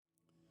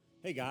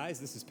Hey guys,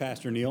 this is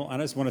Pastor Neil. I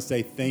just want to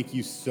say thank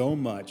you so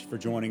much for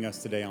joining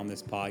us today on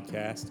this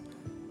podcast.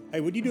 Hey,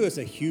 would you do us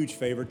a huge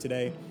favor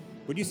today?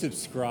 Would you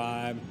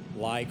subscribe,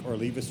 like, or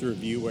leave us a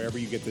review wherever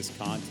you get this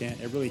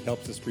content? It really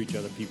helps us reach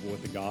other people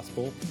with the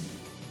gospel.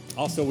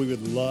 Also, we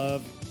would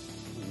love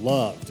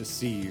to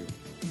see you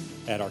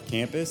at our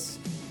campus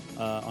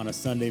on a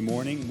Sunday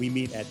morning. We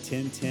meet at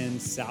 1010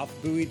 South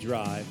Bowie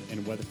Drive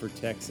in Weatherford,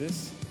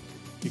 Texas.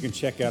 You can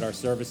check out our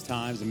service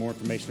times and more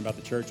information about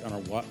the church on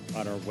our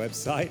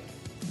website,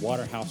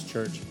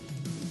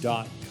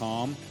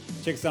 waterhousechurch.com.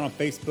 Check us out on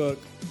Facebook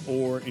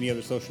or any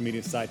other social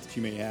media sites that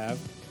you may have.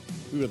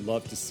 We would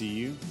love to see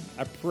you.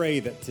 I pray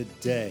that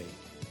today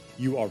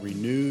you are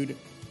renewed,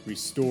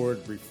 restored,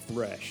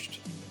 refreshed,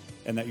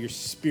 and that your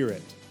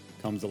spirit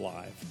comes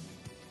alive.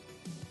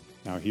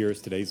 Now here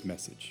is today's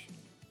message.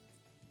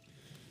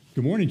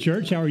 Good morning,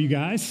 church. How are you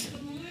guys?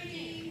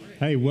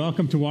 Hey,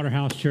 welcome to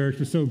Waterhouse Church.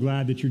 We're so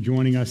glad that you're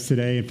joining us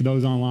today. And for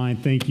those online,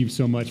 thank you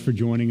so much for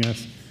joining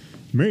us.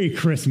 Merry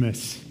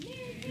Christmas.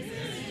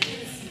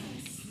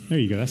 There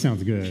you go. That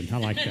sounds good. I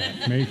like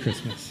that. Merry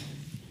Christmas.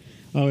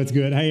 Oh, it's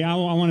good. Hey, I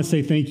want to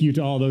say thank you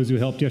to all those who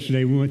helped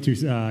yesterday. We went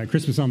to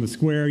Christmas on the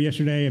Square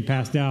yesterday and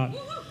passed out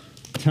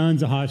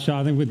tons of hot chocolate.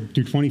 I think we went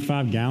through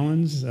 25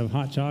 gallons of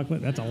hot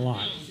chocolate. That's a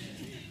lot.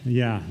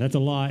 Yeah, that's a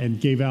lot. And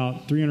gave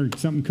out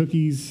 300-something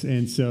cookies.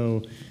 And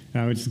so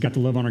we just got to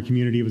love on our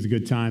community. It was a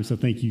good time. So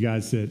thank you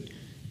guys that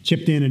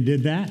chipped in and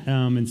did that.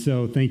 And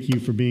so thank you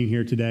for being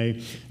here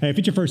today. Hey, if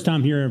it's your first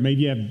time here, or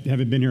maybe you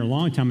haven't been here a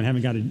long time and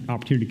haven't got an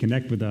opportunity to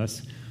connect with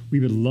us, we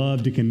would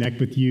love to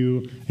connect with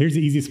you. Here's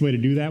the easiest way to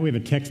do that. We have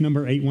a text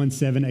number,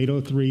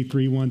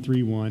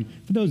 817-803-3131.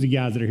 For those of you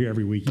guys that are here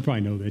every week, you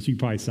probably know this. You can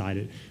probably cite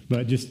it.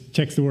 But just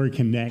text the word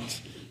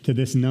connect to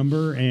this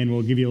number, and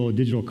we'll give you a little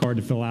digital card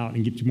to fill out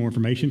and get you more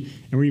information.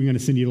 And we're even going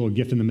to send you a little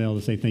gift in the mail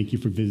to say thank you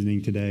for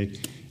visiting today.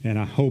 And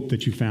I hope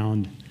that you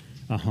found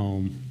a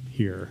home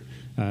here.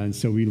 And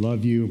so we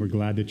love you. We're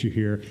glad that you're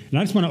here. And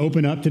I just want to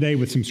open up today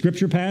with some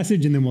scripture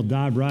passage, and then we'll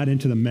dive right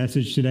into the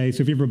message today.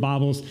 So if you have your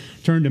Bibles,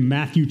 turn to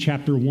Matthew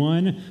chapter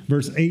 1,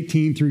 verse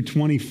 18 through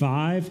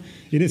 25.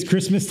 It is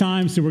Christmas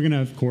time, so we're going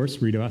to, of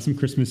course, read about some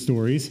Christmas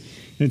stories.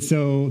 And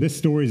so this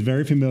story is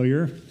very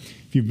familiar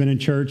if you've been in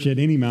church at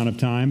any amount of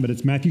time, but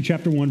it's Matthew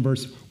chapter 1,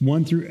 verse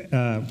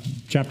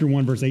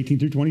 18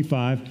 through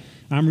 25.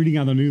 I'm reading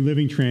out the New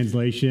Living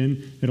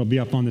Translation. It'll be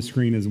up on the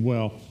screen as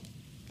well.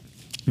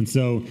 And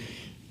so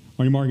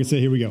on your mark and say,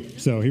 here we go.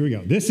 So here we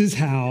go. This is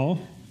how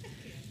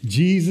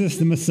Jesus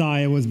the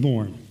Messiah was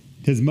born.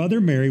 His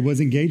mother Mary was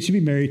engaged to be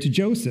married to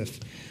Joseph.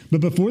 But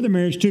before the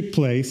marriage took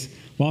place,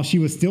 while she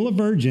was still a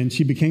virgin,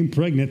 she became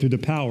pregnant through the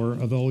power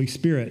of the Holy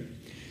Spirit.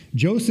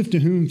 Joseph, to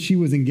whom she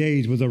was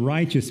engaged, was a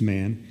righteous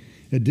man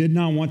and did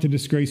not want to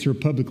disgrace her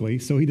publicly,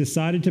 so he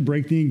decided to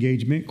break the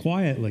engagement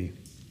quietly.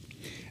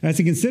 As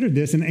he considered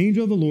this, an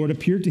angel of the Lord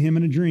appeared to him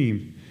in a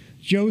dream.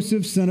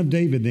 Joseph, son of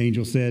David, the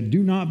angel said,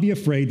 do not be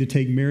afraid to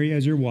take Mary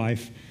as your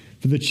wife,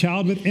 for the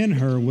child within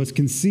her was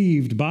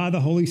conceived by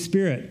the Holy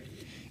Spirit,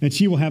 and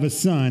she will have a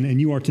son,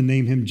 and you are to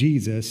name him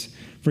Jesus,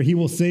 for he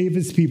will save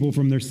his people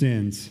from their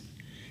sins.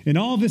 And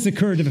all of this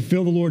occurred to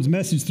fulfill the Lord's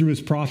message through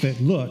his prophet.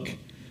 Look,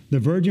 the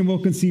virgin will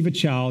conceive a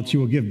child, she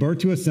will give birth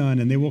to a son,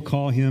 and they will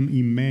call him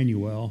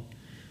Emmanuel,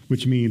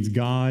 which means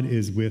God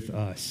is with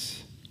us.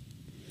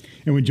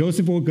 And when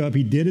Joseph woke up,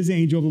 he did as the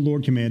angel of the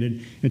Lord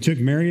commanded and took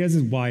Mary as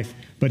his wife,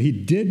 but he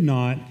did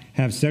not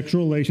have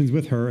sexual relations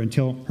with her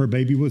until her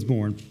baby was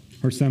born,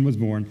 her son was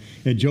born,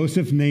 and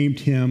Joseph named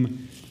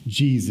him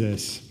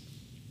Jesus.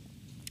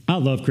 I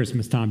love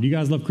Christmas time. Do you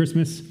guys love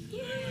Christmas?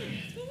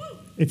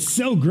 It's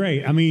so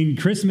great. I mean,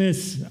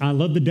 Christmas, I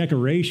love the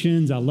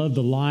decorations. I love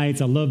the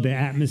lights. I love the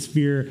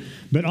atmosphere.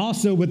 But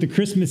also with the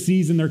Christmas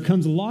season, there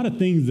comes a lot of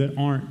things that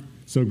aren't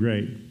so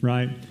great,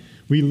 right?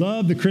 We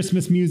love the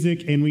Christmas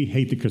music and we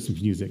hate the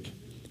Christmas music.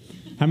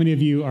 How many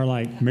of you are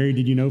like Mary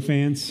Did You Know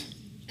fans?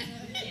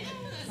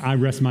 I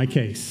rest my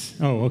case.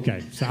 Oh,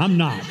 okay. So I'm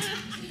not.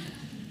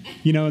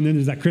 You know, and then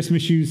there's that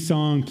Christmas Shoes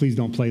song. Please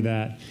don't play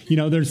that. You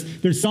know,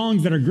 there's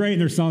songs that are great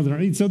and there's songs that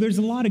aren't. So there's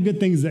a lot of good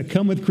things that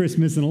come with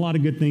Christmas and a lot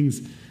of good things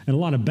and a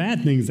lot of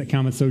bad things that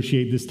come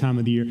associate this time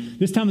of the year.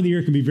 This time of the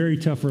year can be very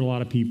tough for a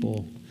lot of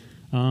people.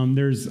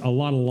 There's a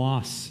lot of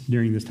loss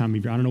during this time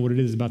of year. I don't know what it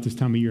is about this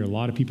time of year. A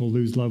lot of people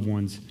lose loved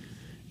ones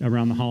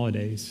around the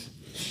holidays.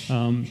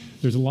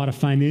 There's a lot of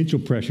financial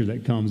pressure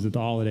that comes at the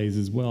holidays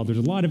as well. There's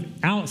a lot of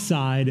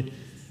outside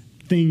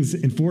things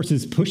and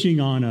forces pushing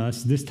on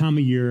us this time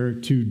of year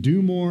to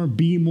do more,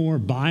 be more,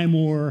 buy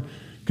more,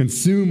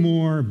 consume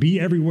more, be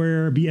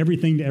everywhere, be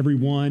everything to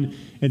everyone.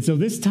 And so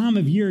this time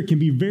of year can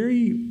be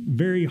very,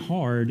 very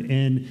hard.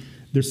 And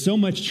there's so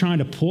much trying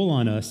to pull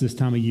on us this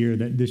time of year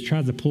that this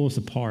tries to pull us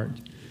apart.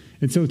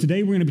 And so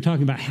today we're going to be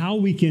talking about how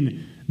we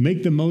can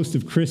make the most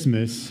of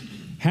Christmas,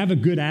 have a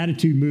good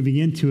attitude moving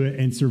into it,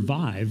 and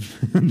survive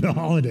the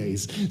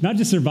holidays. Not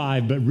just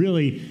survive, but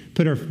really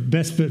put our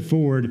best foot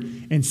forward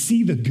and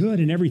see the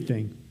good in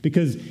everything.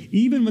 Because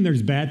even when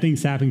there's bad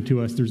things happening to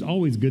us, there's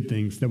always good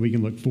things that we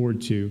can look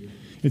forward to.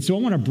 And so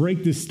I want to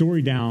break this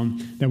story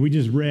down that we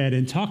just read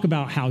and talk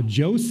about how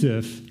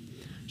Joseph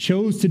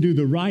chose to do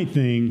the right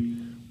thing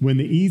when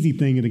the easy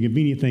thing and the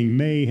convenient thing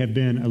may have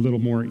been a little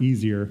more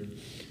easier.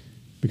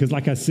 Because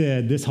like I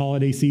said, this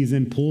holiday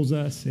season pulls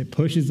us, it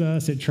pushes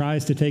us, it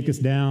tries to take us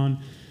down.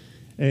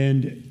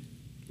 And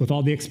with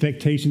all the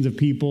expectations of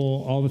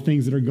people, all the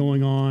things that are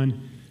going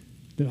on,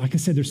 like I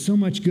said, there's so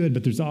much good,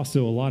 but there's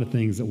also a lot of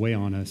things that weigh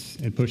on us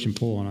and push and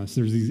pull on us.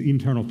 There's these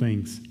internal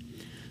things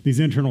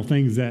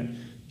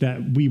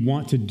that we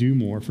want to do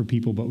more for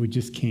people, but we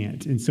just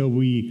can't. And so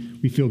we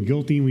feel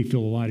guilty and we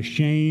feel a lot of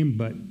shame,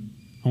 but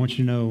I want you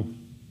to know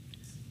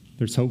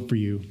there's hope for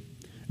you.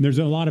 And there's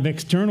a lot of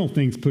external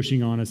things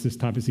pushing on us this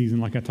type of season,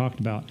 like I talked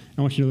about.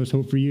 I want you to know there's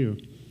hope for you.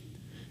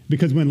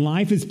 Because when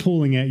life is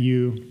pulling at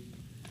you,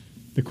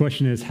 the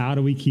question is, how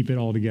do we keep it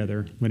all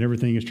together when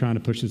everything is trying to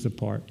push us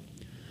apart?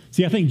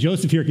 See, I think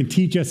Joseph here can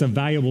teach us a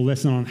valuable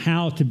lesson on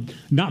how to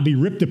not be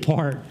ripped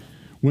apart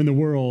when the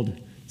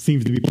world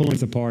seems to be pulling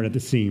us apart at the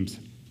seams.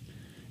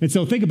 And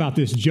so think about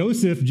this.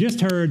 Joseph just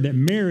heard that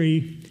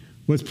Mary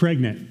was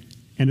pregnant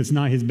and it's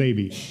not his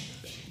baby.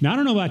 Now, I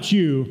don't know about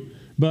you,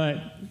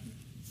 but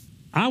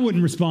I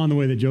wouldn't respond the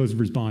way that Joseph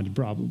responded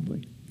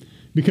probably,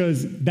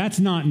 because that's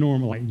not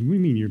normal. Like, what do you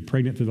mean you're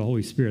pregnant through the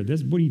Holy Spirit?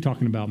 What are you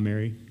talking about,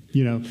 Mary?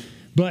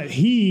 But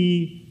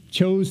he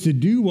chose to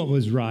do what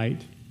was right.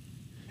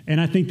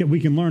 And I think that we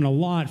can learn a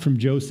lot from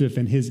Joseph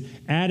and his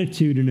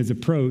attitude and his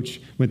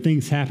approach when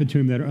things happen to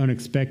him that are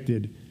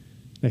unexpected,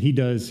 that he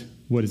does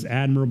what is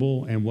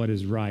admirable and what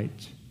is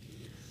right.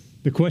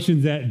 The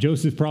questions that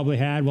Joseph probably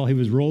had while he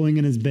was rolling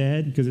in his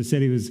bed, because it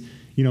said he was,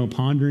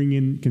 pondering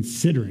and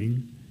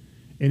considering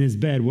in his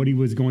bed what he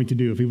was going to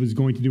do, if he was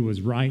going to do what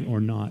was right or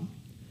not.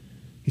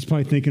 He's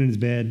probably thinking in his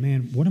bed,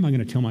 man, what am I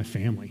going to tell my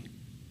family?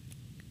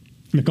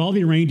 Like, all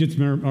the arrangements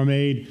are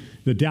made,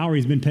 the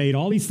dowry's been paid,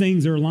 all these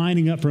things are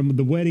lining up from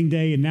the wedding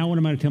day, and now what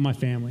am I going to tell my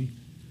family?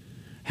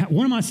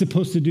 What am I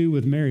supposed to do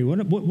with Mary?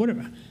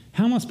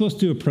 How am I supposed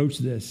to approach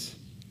this?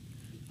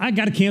 I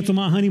got to cancel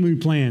my honeymoon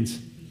plans.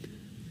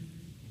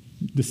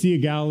 The Sea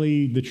of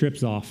Galilee, the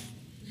trip's off.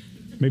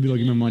 Maybe they'll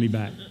give me money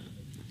back.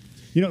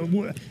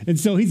 And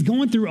so he's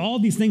going through all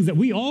these things that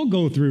we all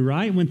go through,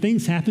 right? When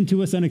things happen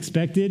to us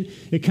unexpected,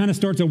 it kind of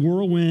starts a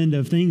whirlwind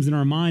of things in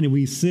our mind, and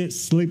we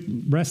sleep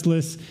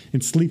restless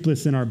and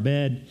sleepless in our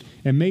bed.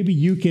 And maybe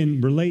you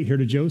can relate here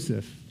to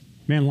Joseph.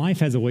 Man, life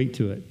has a weight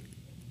to it.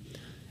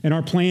 And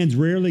our plans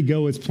rarely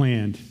go as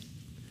planned.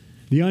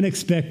 The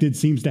unexpected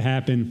seems to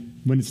happen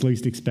when it's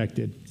least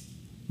expected.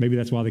 Maybe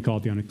that's why they call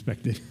it the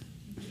unexpected.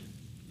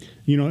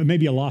 It may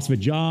be a loss of a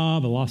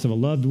job, a loss of a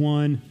loved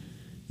one,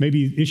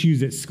 maybe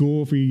issues at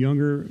school for you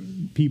younger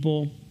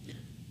people.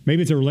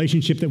 Maybe it's a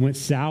relationship that went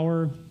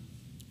sour,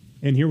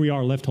 and here we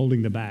are left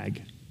holding the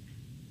bag.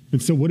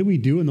 And so what do we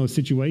do in those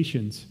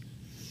situations?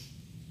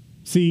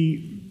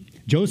 See,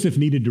 Joseph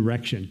needed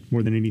direction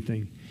more than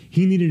anything.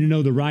 He needed to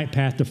know the right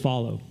path to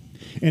follow.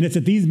 And it's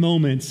at these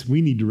moments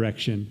we need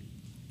direction.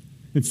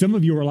 And some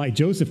of you are like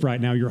Joseph right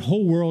now. Your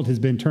whole world has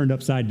been turned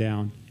upside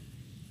down.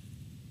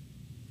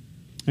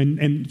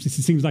 And it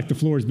seems like the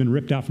floor has been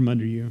ripped out from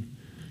under you.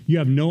 You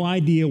have no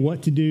idea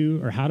what to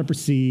do or how to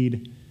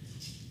proceed,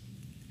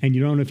 and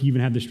you don't know if you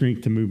even have the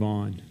strength to move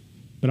on.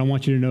 But I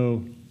want you to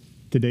know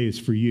today is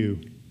for you,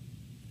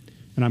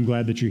 and I'm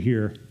glad that you're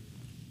here,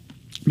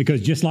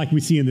 because just like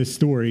we see in this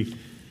story,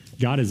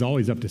 God is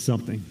always up to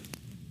something.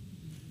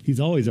 He's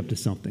always up to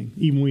something,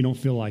 even when we don't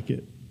feel like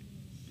it.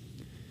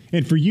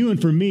 And for you and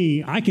for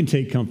me, I can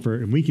take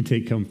comfort, and we can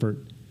take comfort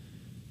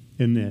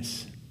in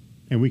this,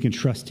 and we can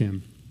trust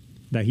him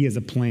that he has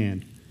a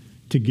plan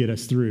to get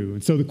us through.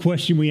 And so the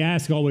question we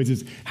ask always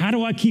is, how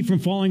do I keep from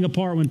falling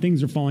apart when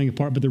things are falling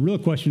apart? But the real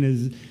question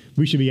is,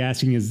 we should be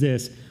asking is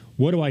this: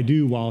 what do I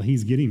do while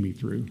he's getting me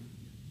through?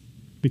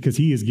 Because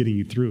he is getting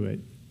you through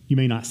it. You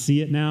may not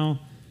see it now.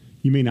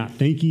 You may not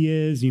think he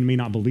is. You may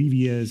not believe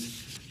he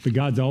is. But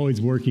God's always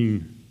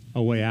working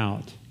a way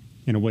out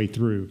and a way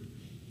through.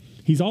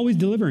 He's always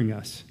delivering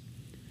us.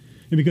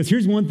 And because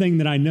here's one thing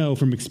that I know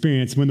from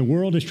experience: when the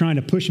world is trying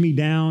to push me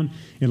down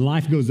and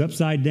life goes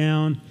upside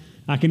down,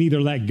 I can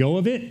either let go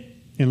of it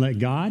and let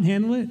God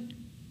handle it,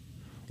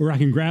 or I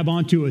can grab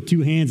onto it with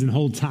two hands and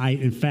hold tight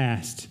and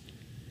fast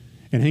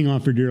and hang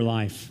on for dear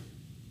life.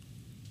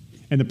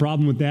 And the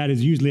problem with that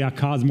is usually I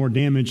cause more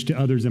damage to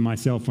others than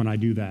myself when I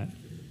do that.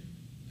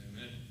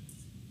 Amen.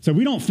 So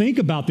we don't think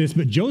about this,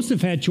 but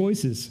Joseph had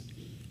choices.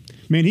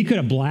 Man, he could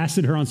have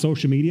blasted her on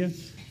social media.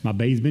 My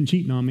bae's been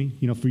cheating on me,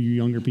 for you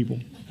younger people.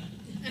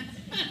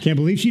 Can't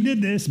believe she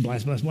did this.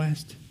 Blast, blast,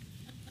 blast.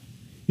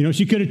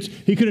 He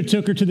could have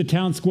took her to the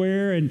town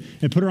square and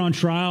put her on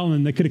trial,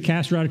 and they could have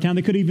cast her out of town.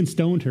 They could have even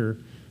stoned her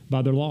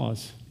by their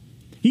laws.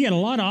 He had a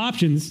lot of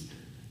options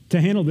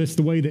to handle this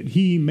the way that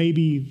he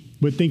maybe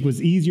would think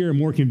was easier and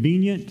more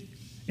convenient,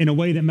 in a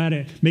way that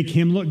might make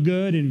him look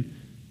good and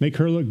make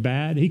her look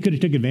bad. He could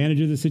have took advantage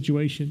of the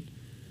situation.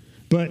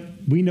 But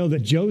we know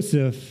that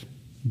Joseph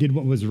did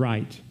what was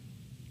right.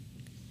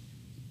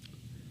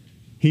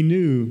 He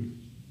knew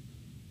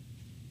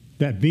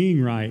that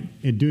being right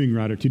and doing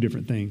right are two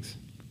different things.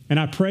 And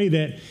I pray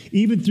that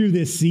even through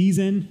this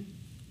season,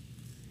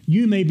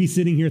 you may be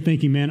sitting here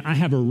thinking, man, I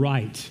have a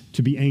right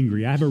to be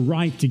angry. I have a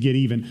right to get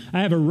even. I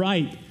have a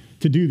right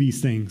to do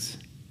these things.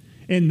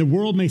 And the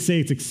world may say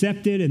it's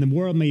accepted, and the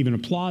world may even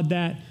applaud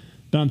that.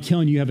 But I'm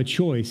telling you, you have a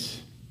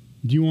choice.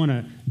 Do you want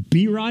to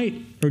be right,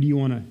 or do you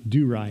want to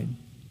do right?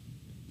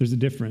 There's a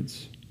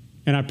difference.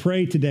 And I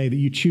pray today that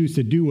you choose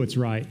to do what's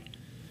right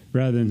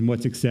rather than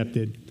what's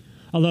accepted.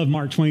 I love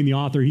Mark Twain, the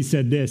author. He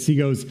said this. He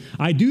goes,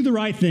 I do the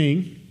right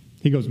thing.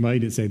 He goes, well, he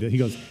didn't say that. He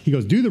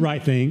goes, do the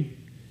right thing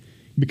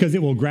because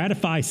it will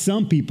gratify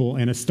some people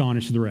and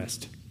astonish the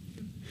rest.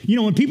 You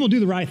know, when people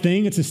do the right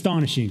thing, it's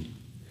astonishing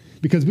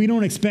because we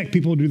don't expect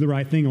people to do the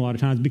right thing a lot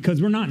of times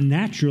because we're not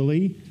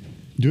naturally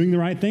doing the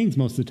right things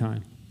most of the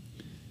time.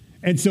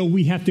 And so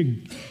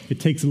it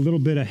takes a little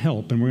bit of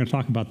help, and we're going to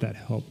talk about that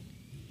help.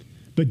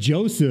 But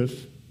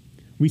Joseph,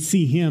 we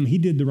see him, he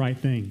did the right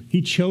thing.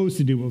 He chose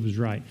to do what was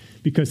right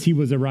because he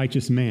was a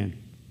righteous man.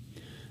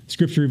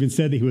 Scripture even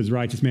said that he was a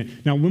righteous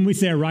man. Now, when we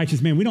say a righteous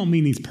man, we don't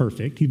mean he's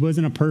perfect. He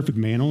wasn't a perfect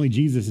man. Only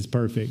Jesus is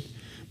perfect.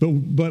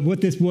 But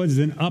what this was is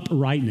an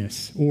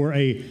uprightness, or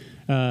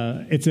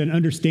it's an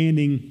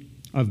understanding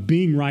of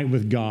being right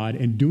with God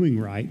and doing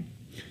right.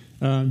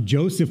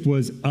 Joseph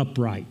was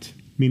upright,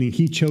 meaning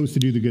he chose to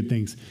do the good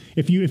things.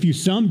 If you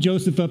sum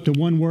Joseph up to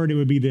one word, it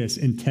would be this: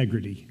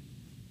 integrity.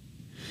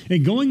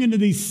 And going into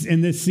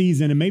in this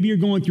season, and maybe you're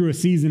going through a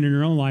season in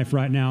your own life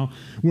right now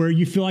where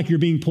you feel like you're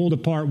being pulled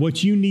apart,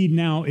 what you need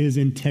now is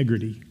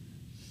integrity.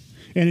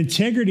 And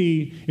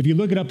integrity, if you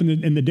look it up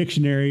in the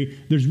dictionary,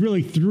 there's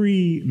really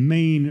three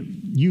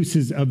main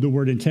uses of the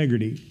word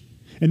integrity.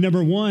 And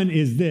number one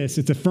is this: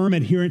 it's a firm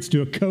adherence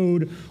to a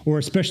code or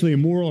especially a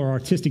moral or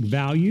artistic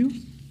value.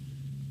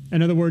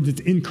 In other words,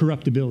 it's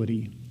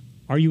incorruptibility.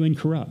 Are you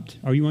incorrupt?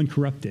 Are you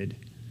uncorrupted?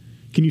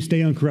 Can you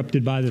stay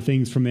uncorrupted by the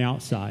things from the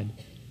outside?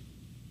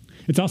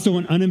 It's also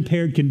an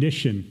unimpaired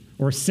condition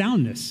or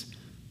soundness,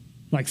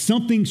 like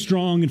something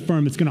strong and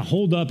firm that's going to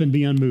hold up and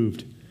be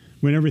unmoved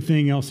when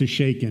everything else is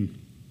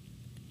shaken.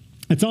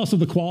 It's also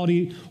the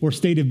quality or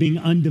state of being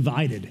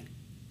undivided.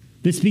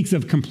 This speaks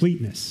of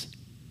completeness.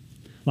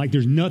 Like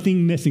there's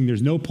nothing missing.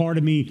 There's no part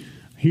of me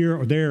here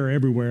or there or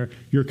everywhere.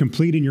 You're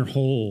complete and you're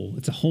whole.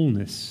 It's a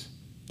wholeness.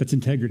 That's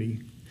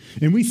integrity.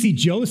 And we see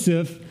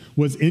Joseph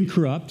was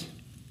incorrupt.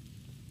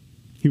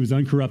 He was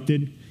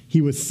uncorrupted.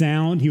 He was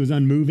sound. He was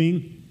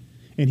unmoving.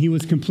 And he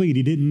was complete.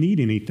 He didn't need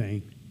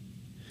anything.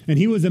 And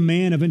he was a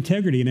man of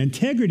integrity. And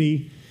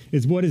integrity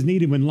is what is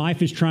needed when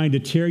life is trying to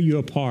tear you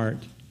apart.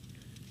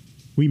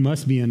 We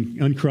must be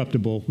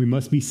uncorruptible. We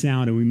must be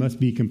sound, and we must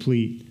be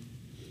complete.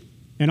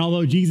 And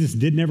although Jesus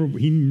never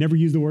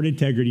used the word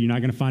integrity, you're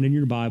not going to find it in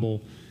your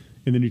Bible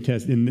in the New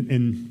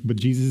Testament, with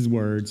Jesus'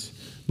 words,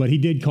 but he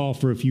did call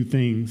for a few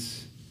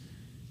things.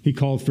 He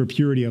called for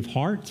purity of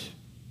heart.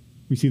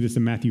 We see this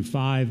in Matthew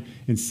 5,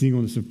 and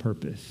singleness of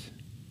purpose.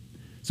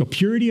 So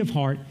purity of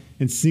heart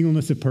and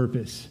singleness of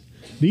purpose.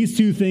 These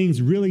two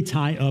things really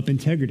tie up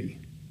integrity.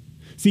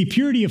 See,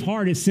 purity of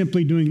heart is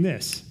simply doing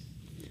this.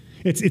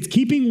 It's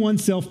keeping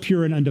oneself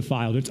pure and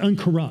undefiled. It's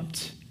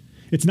uncorrupt.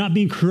 It's not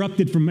being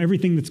corrupted from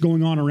everything that's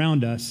going on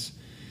around us.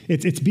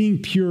 It's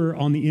being pure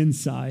on the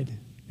inside.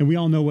 And we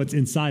all know what's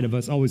inside of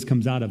us always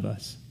comes out of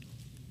us.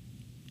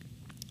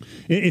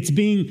 It's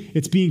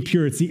being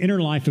pure. It's the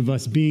inner life of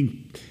us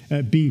being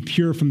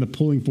pure from the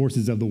pulling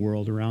forces of the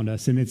world around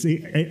us. And it's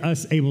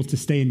us able to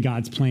stay in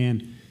God's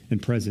plan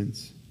and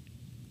presence.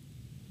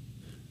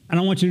 And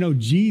I want you to know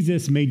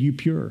Jesus made you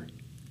pure.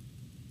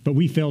 But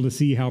we fail to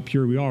see how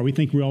pure we are. We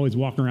think we always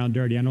walk around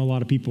dirty. I know a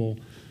lot of people,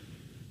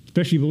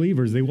 especially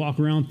believers, they walk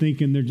around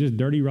thinking they're just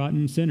dirty,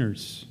 rotten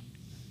sinners.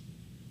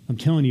 I'm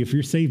telling you, if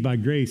you're saved by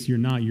grace, you're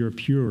not. You're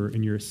pure,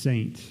 and you're a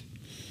saint,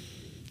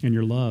 and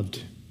you're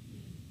loved,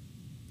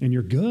 and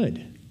you're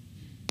good.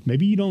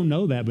 Maybe you don't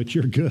know that, but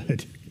you're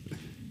good.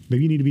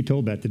 Maybe you need to be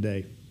told that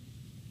today,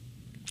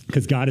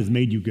 because God has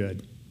made you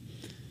good.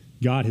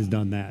 God has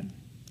done that,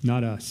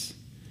 not us.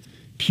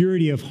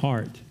 Purity of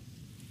heart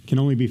can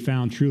only be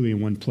found truly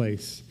in one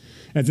place.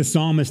 As the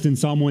psalmist in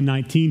Psalm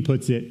 119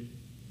 puts it,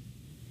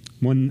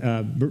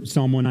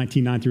 Psalm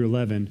 119, 9 through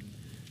 11,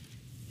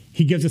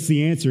 he gives us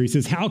the answer. He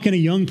says, how can a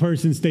young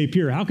person stay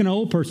pure? How can an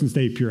old person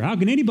stay pure? How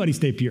can anybody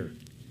stay pure?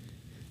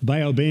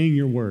 By obeying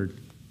your word.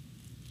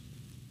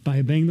 By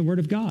obeying the word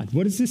of God.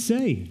 What does this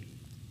say?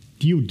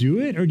 Do you do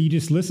it, or do you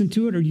just listen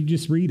to it, or do you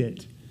just read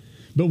it?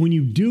 But when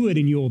you do it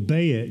and you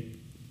obey it,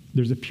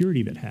 there's a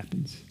purity that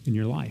happens in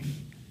your life.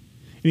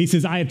 And he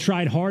says, I have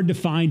tried hard to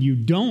find you.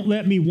 Don't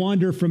let me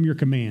wander from your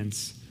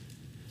commands.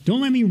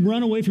 Don't let me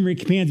run away from your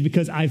commands,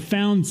 because I've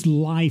found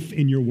life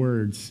in your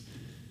words.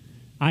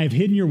 I have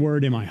hidden your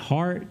word in my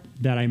heart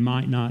that I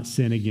might not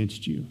sin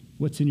against you.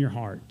 What's in your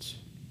heart?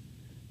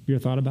 Have you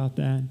ever thought about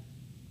that?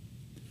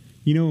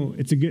 You know,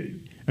 it's a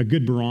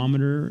good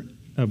barometer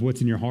of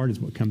what's in your heart is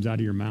what comes out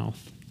of your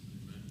mouth.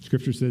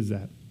 Scripture says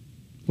that.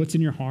 What's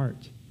in your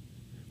heart?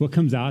 What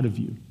comes out of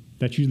you?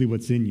 That's usually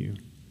what's in you.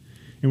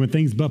 And when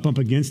things bump up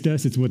against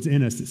us, it's what's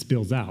in us that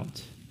spills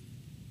out.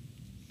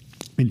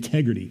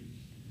 Integrity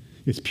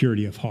is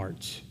purity of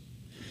heart.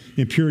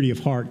 and purity of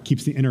heart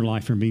keeps the inner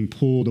life from being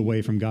pulled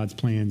away from God's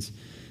plans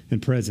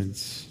and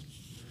presence.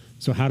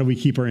 So how do we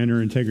keep our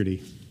inner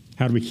integrity?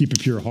 How do we keep a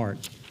pure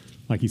heart?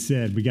 Like he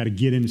said, we got to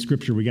get into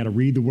Scripture. We got to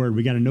read the Word.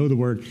 We got to know the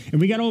Word. And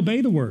we got to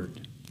obey the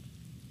Word.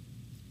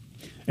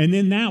 And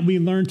then that we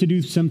learn to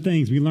do some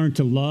things. We learn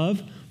to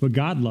love what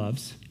God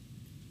loves.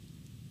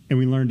 And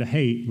we learn to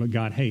hate what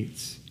God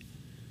hates.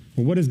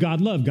 Well, what does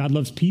God love? God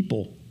loves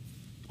people.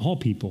 All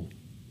people.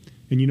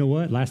 And you know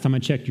what? Last time I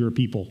checked, you're a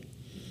people.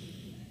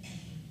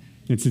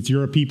 And since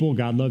you're a people,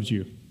 God loves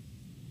you.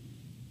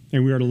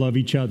 And we are to love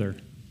each other.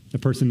 The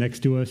person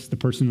next to us, the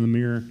person in the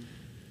mirror.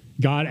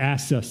 God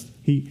asks us,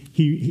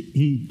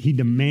 he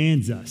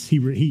demands us.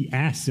 He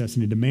asks us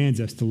and he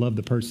demands us to love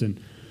the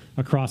person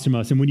across from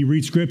us. And when you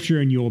read Scripture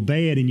and you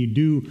obey it and you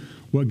do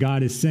what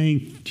God is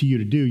saying to you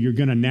to do, you're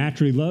going to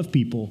naturally love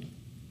people.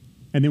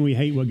 And then we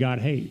hate what God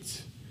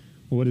hates.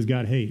 Well, what does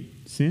God hate?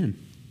 Sin.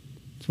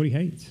 That's what he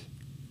hates.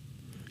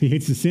 He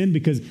hates the sin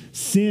because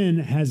sin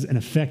has an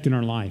effect in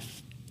our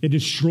life. It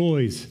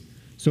destroys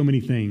so many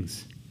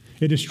things.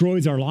 It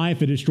destroys our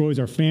life. It destroys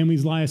our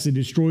family's lives. It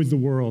destroys the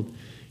world.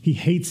 He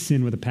hates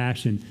sin with a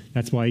passion.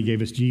 That's why he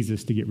gave us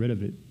Jesus, to get rid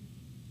of it.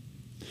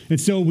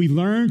 And so we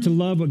learn to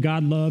love what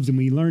God loves, and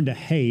we learn to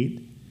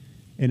hate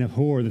and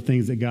abhor the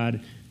things that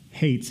God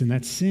hates, and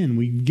that's sin.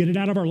 We get it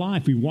out of our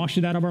life. We wash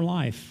it out of our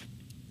life.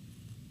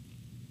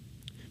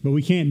 But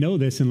we can't know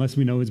this unless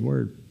we know his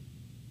word.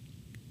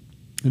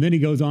 And then he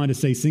goes on to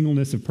say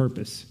singleness of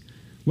purpose.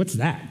 What's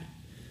that?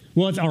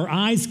 Well, it's our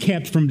eyes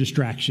kept from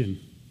distraction.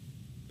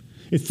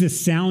 It's the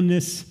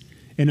soundness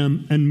and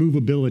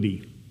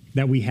unmovability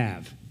that we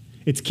have.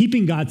 It's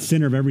keeping God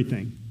center of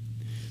everything.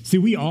 See,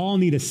 we all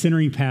need a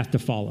centering path to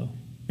follow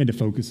and to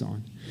focus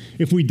on.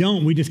 If we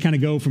don't, we just kind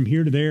of go from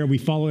here to there. We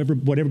follow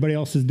what everybody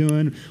else is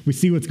doing. We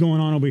see what's going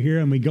on over here,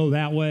 and we go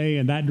that way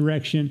and that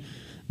direction.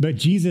 But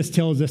Jesus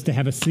tells us to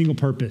have a single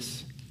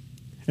purpose,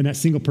 and that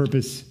single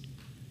purpose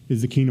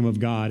is the kingdom of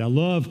God. I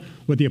love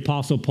what the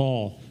Apostle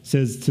Paul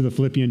says to the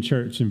Philippian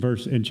church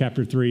in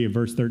chapter 3 and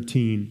verse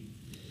 13.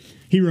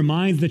 He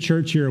reminds the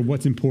church here of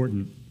what's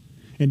important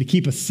and to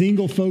keep a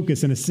single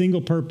focus and a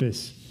single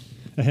purpose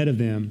ahead of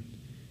them.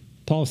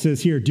 Paul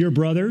says here, "Dear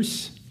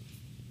brothers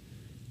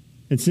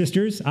and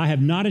sisters, I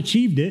have not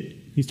achieved it."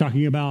 He's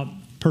talking about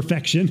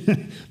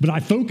perfection, but I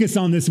focus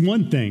on this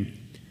one thing.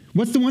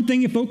 What's the one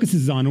thing he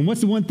focuses on? And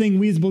what's the one thing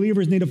we as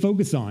believers need to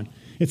focus on?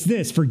 It's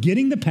this: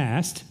 forgetting the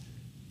past.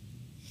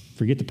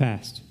 Forget the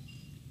past.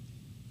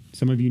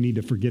 Some of you need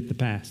to forget the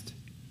past.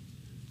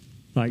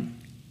 Like,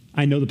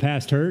 I know the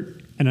past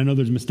hurt, and I know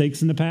there's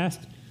mistakes in the past,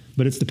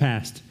 but it's the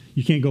past.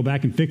 You can't go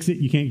back and fix it.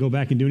 You can't go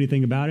back and do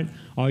anything about it.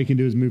 All you can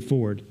do is move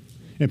forward.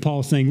 And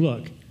Paul's saying,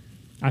 look,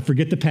 I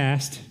forget the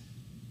past,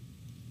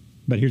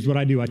 but here's what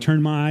I do. I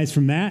turn my eyes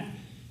from that,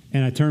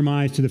 and I turn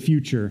my eyes to the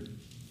future.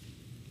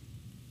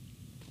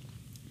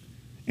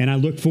 And I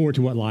look forward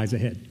to what lies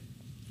ahead.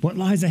 What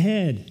lies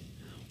ahead?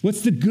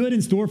 What's the good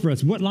in store for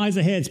us? What lies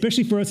ahead,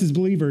 especially for us as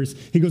believers?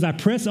 He goes, I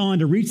press on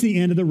to reach the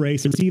end of the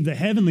race and receive the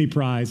heavenly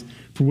prize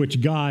for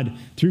which God,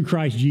 through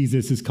Christ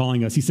Jesus, is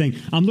calling us. He's saying,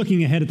 I'm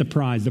looking ahead at the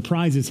prize. The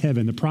prize is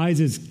heaven. The prize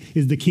is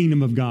the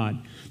kingdom of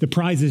God. The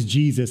prize is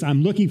Jesus.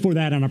 I'm looking for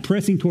that, and I'm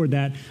pressing toward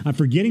that. I'm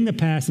forgetting the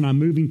past, and I'm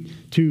moving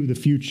to the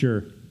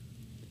future.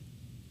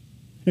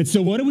 And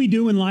so what do we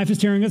do when life is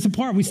tearing us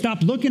apart? We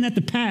stop looking at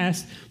the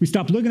past. We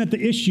stop looking at the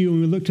issue,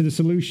 and we look to the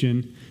solution,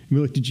 and we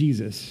look to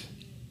Jesus.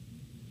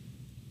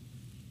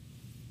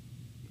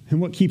 And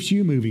what keeps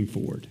you moving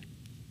forward?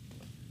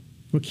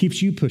 What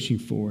keeps you pushing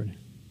forward?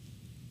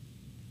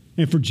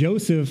 And for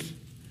Joseph,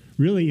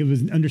 really, it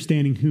was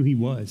understanding who he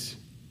was.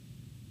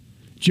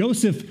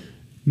 Joseph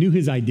knew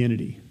his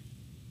identity.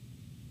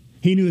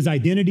 He knew his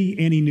identity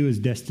and he knew his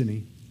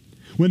destiny.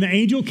 When the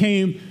angel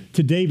came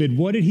to David,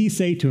 what did he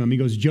say to him? He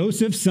goes,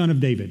 Joseph, son of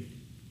David.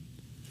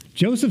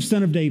 Joseph,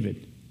 son of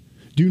David.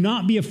 Do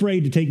not be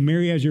afraid to take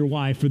Mary as your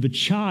wife, for the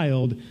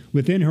child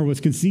within her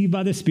was conceived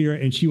by the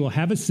Spirit, and she will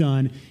have a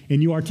son,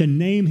 and you are to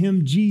name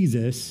him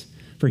Jesus,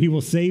 for he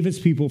will save his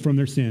people from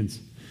their sins.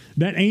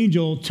 That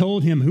angel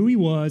told him who he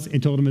was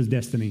and told him his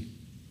destiny.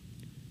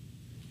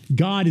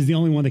 God is the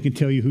only one that can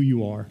tell you who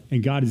you are,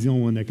 and God is the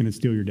only one that can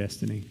instill your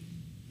destiny.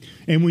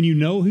 And when you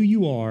know who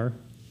you are,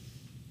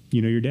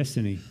 you know your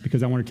destiny.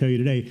 Because I want to tell you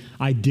today,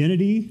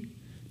 identity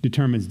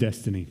determines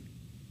destiny.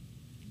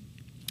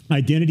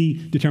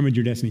 Identity determines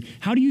your destiny.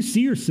 How do you see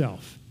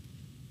yourself?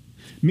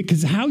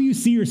 Because how you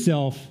see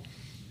yourself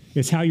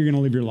is how you're going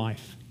to live your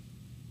life.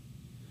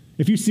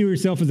 If you see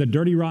yourself as a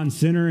dirty, rotten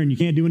sinner and you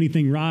can't do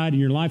anything right and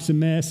your life's a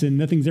mess and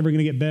nothing's ever going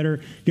to get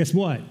better, guess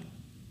what?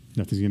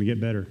 Nothing's going to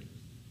get better.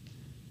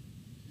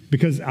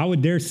 Because I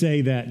would dare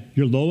say that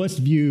your lowest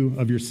view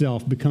of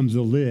yourself becomes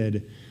the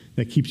lid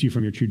that keeps you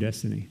from your true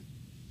destiny.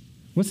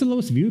 What's the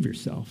lowest view of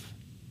yourself?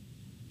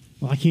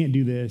 Well, I can't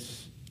do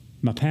this.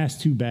 My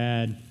past's too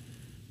bad.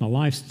 My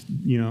life's,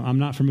 I'm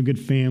not from a good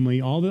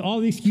family. All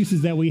the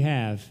excuses that we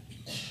have,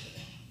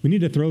 we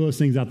need to throw those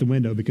things out the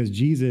window because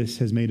Jesus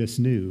has made us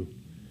new.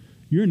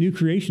 You're a new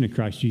creation of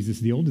Christ Jesus.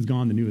 The old is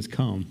gone, the new has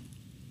come.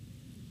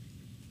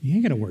 You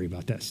ain't got to worry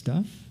about that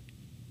stuff.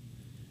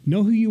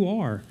 Know who you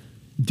are.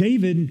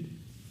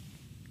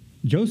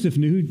 Joseph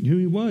knew who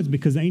he was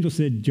because the angel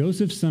said,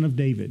 Joseph, son of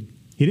David.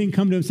 He didn't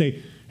come to him and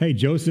say, hey,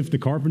 Joseph the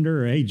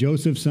carpenter, or hey,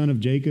 Joseph, son of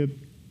Jacob,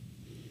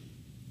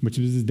 which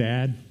was his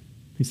dad.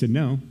 He said,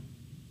 no,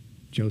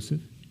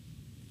 Joseph,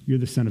 you're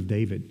the son of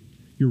David.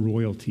 You're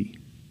royalty.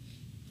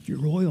 You're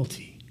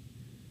royalty.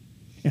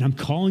 And I'm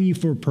calling you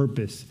for a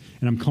purpose,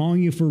 and I'm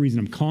calling you for a reason.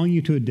 I'm calling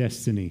you to a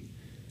destiny.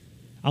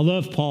 I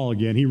love Paul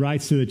again. He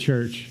writes to the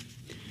church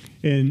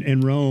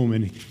in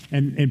Rome,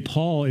 and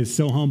Paul is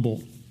so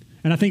humble.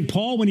 And I think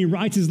Paul, when he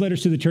writes his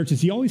letters to the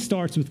churches, he always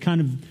starts with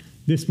kind of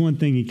this one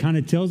thing. He kind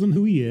of tells them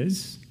who he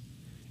is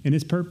and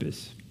his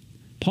purpose.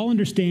 Paul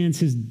understands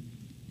his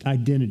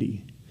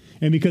identity.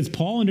 And because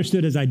Paul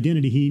understood his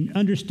identity, he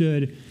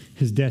understood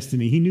his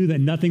destiny. He knew that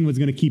nothing was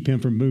going to keep him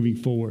from moving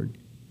forward.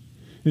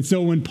 And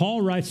so when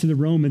Paul writes to the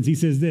Romans, he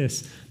says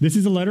this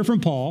is a letter from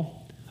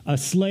Paul, a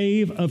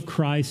slave of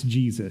Christ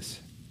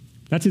Jesus.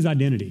 That's his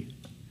identity.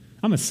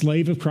 I'm a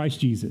slave of Christ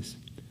Jesus.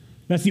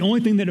 That's the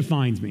only thing that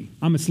defines me.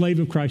 I'm a slave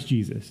of Christ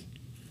Jesus.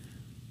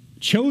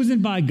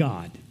 Chosen by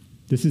God.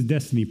 This is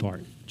destiny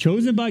part.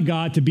 Chosen by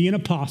God to be an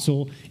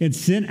apostle and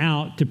sent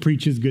out to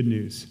preach his good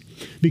news.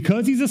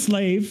 Because he's a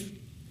slave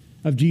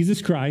of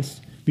Jesus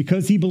Christ,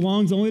 because he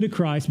belongs only to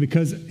Christ,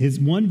 because his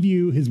one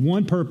view, his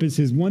one purpose,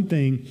 his one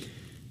thing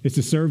is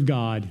to serve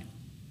God,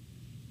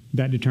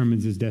 that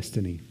determines his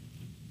destiny.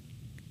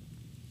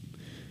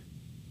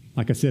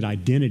 Like I said,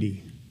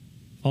 identity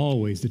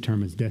always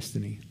determines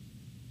destiny.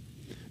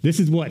 This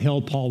is what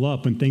held Paul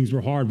up when things were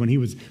hard, when he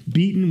was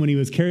beaten, when he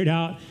was carried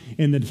out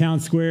in the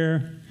town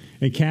square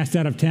and cast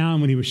out of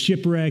town, when he was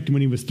shipwrecked,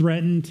 when he was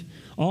threatened.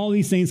 All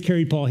these things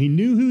carried Paul. He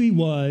knew who he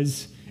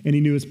was, and he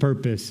knew his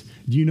purpose.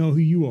 Do you know who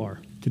you are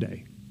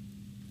today?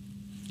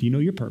 Do you know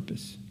your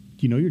purpose?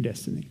 Do you know your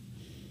destiny?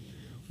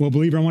 Well,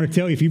 believer, I want to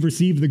tell you, if you've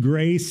received the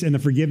grace and the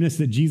forgiveness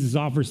that Jesus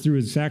offers through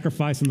his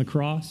sacrifice on the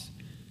cross,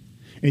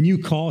 and you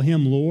call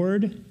him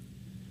Lord,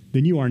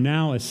 then you are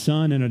now a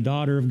son and a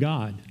daughter of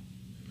God.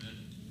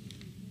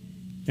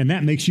 And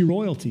that makes you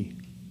royalty.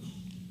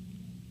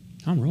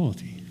 I'm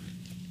royalty.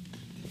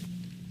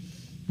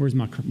 Where's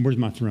my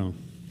throne?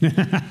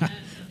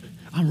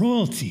 I'm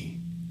royalty.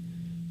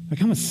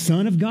 Like I'm a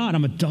son of God.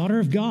 I'm a daughter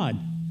of God.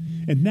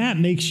 And that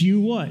makes you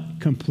what?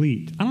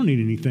 Complete. I don't need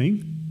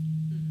anything.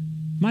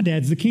 My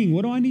dad's the king.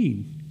 What do I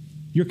need?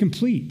 You're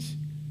complete.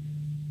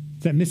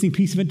 It's that missing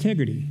piece of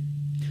integrity.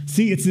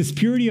 See, it's this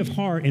purity of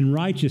heart and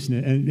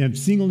righteousness and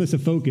singleness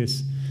of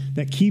focus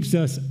that keeps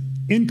us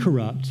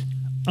incorrupt,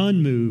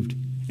 unmoved,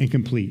 and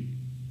complete.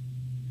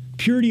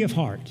 Purity of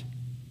heart.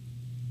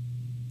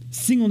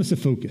 Singleness of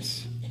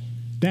focus.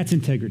 That's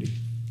integrity.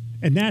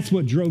 And that's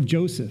what drove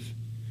Joseph.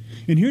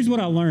 And here's what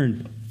I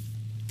learned.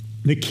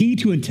 The key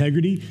to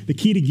integrity, the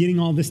key to getting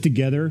all this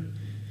together,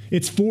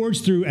 it's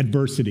forged through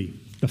adversity,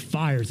 the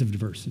fires of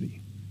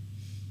adversity.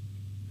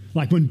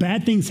 Like when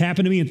bad things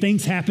happen to me and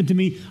things happen to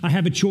me, I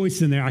have a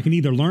choice in there. I can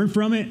either learn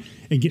from it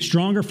and get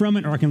stronger from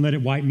it, or I can let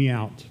it wipe me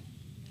out.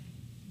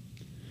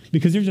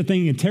 Because there's a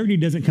thing, integrity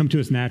doesn't come to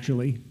us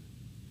naturally.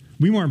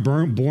 We weren't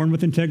born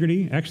with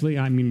integrity. Actually,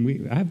 I mean,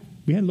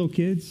 we had little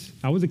kids.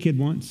 I was a kid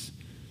once.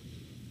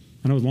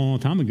 I know it was a long, long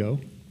time ago.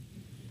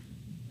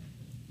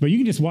 But you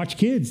can just watch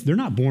kids. They're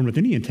not born with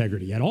any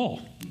integrity at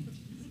all.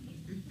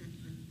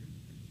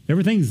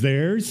 Everything's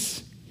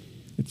theirs.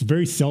 It's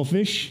very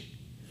selfish.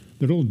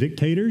 They're little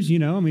dictators, you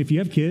know. I mean, if you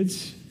have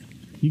kids,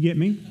 you get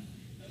me.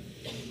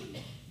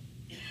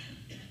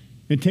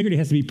 Integrity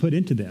has to be put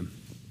into them.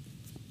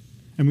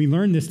 And we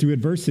learn this through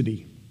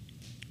adversity.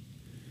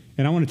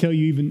 And I want to tell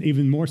you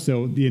even more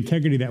so, the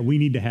integrity that we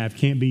need to have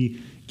can't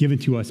be given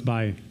to us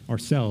by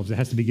ourselves. It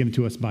has to be given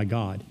to us by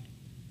God.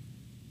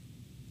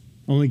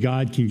 Only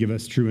God can give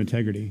us true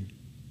integrity.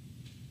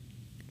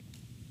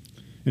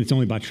 And it's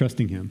only by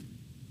trusting him.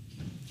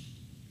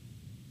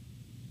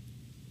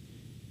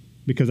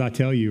 Because I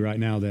tell you right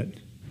now that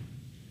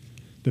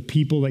the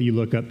people that you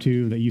look up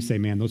to, that you say,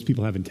 man, those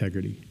people have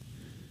integrity.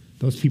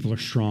 Those people are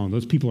strong.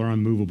 Those people are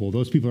unmovable.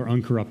 Those people are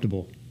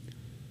uncorruptible.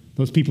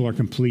 Those people are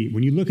complete.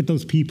 When you look at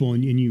those people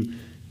and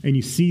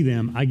you see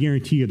them, I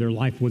guarantee you their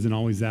life wasn't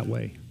always that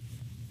way.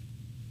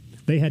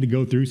 They had to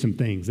go through some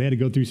things. They had to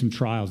go through some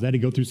trials. They had to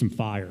go through some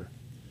fire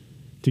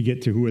to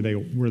get to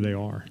where they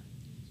are.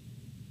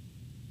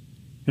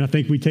 And I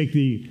think we take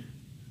the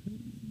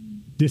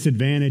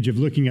disadvantage of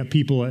looking at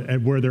people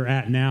at where they're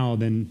at now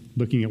than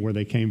looking at where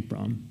they came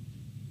from.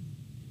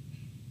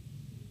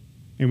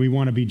 And we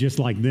want to be just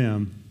like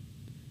them,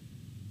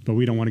 but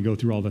we don't want to go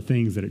through all the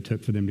things that it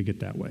took for them to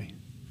get that way.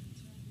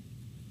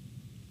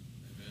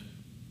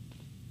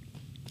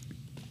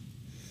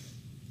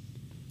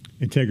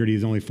 Integrity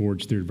is only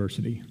forged through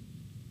adversity.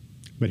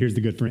 But here's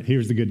the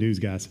good news,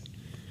 guys.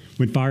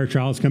 When fire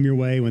trials come your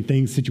way,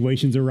 when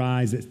situations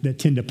arise that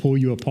tend to pull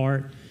you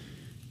apart,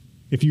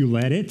 if you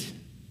let it,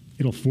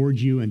 it'll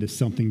forge you into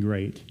something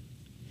great.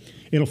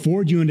 It'll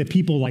forge you into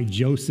people like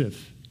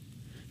Joseph,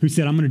 who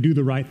said, I'm going to do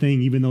the right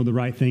thing even though the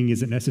right thing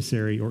isn't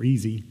necessary or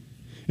easy.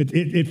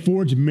 It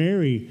forged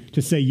Mary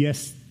to say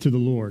yes to the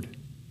Lord.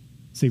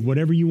 Say,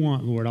 whatever you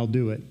want, Lord, I'll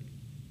do it.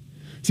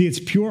 See, it's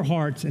pure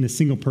hearts and a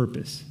single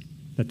purpose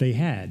that they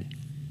had,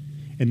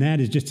 and that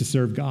is just to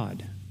serve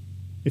God.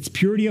 It's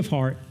purity of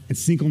heart and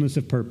singleness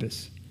of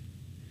purpose.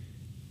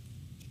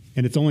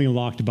 And it's only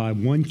unlocked by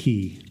one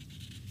key,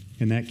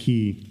 and that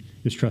key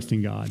is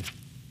trusting God.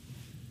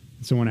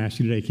 So I want to ask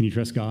you today, can you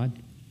trust God?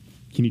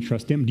 Can you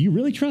trust him? Do you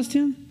really trust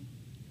him?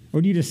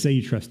 Or do you just say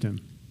you trust him?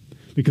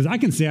 Because I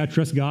can say I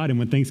trust God, and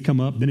when things come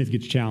up, then it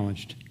gets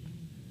challenged.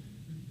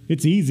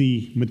 It's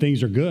easy when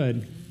things are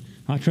good.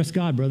 I trust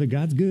God, brother.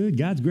 God's good.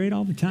 God's great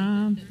all the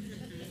time.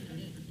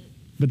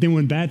 But then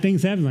when bad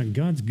things happen, like,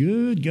 God's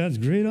good. God's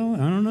great. I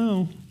don't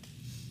know.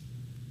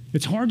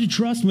 It's hard to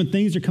trust when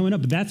things are coming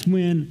up, but that's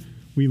when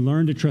we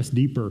learn to trust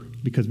deeper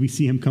because we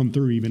see him come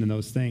through even in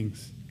those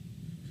things.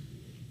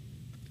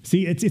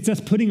 See, it's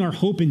us putting our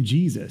hope in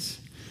Jesus.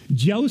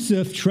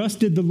 Joseph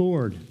trusted the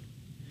Lord.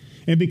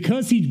 And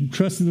because he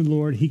trusted the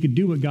Lord, he could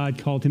do what God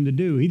called him to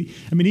do. He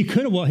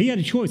had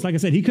a choice. Like I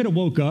said, he could have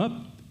woke up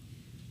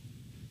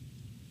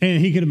and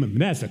he could have,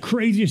 that's the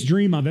craziest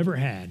dream I've ever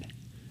had.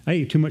 I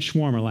ate too much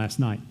shawarma last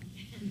night.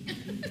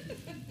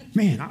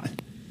 Man,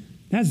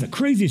 that's the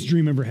craziest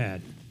dream I ever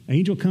had.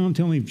 Angel come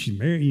tell me she's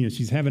married,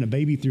 she's having a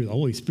baby through the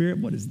Holy Spirit.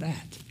 What is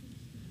that?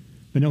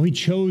 But no, he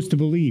chose to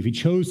believe. He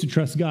chose to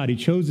trust God. He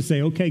chose to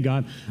say, okay,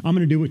 God, I'm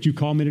going to do what you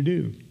call me to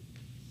do.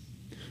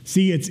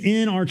 See, it's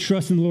in our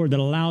trust in the Lord that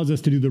allows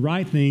us to do the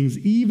right things,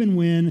 even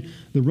when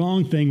the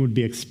wrong thing would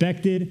be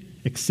expected,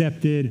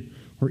 accepted,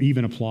 or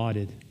even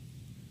applauded.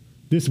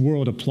 This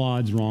world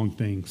applauds wrong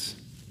things.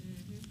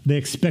 They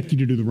expect you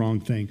to do the wrong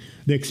thing.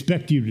 They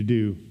expect you to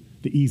do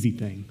the easy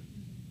thing.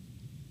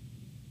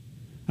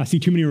 I see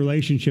too many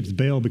relationships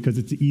bail because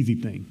it's the easy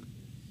thing.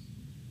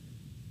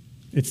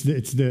 It's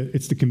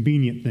the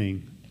convenient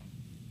thing,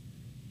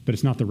 but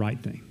it's not the right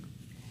thing.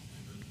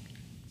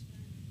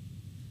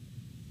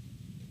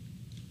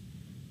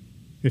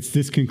 It's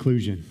this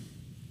conclusion,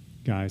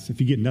 guys. If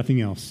you get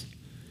nothing else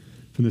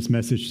from this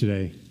message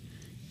today,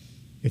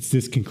 it's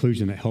this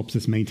conclusion that helps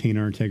us maintain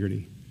our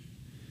integrity.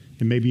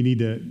 And maybe you need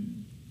to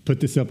put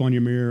this up on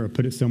your mirror or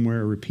put it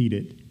somewhere or repeat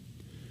it.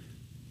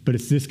 But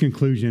it's this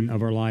conclusion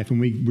of our life. When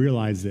we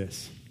realize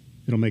this,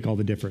 it'll make all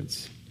the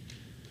difference.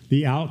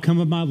 The outcome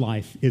of my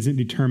life isn't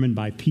determined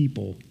by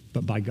people,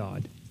 but by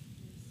God.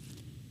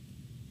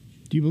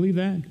 Do you believe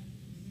that?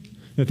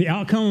 That the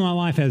outcome of my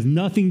life has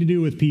nothing to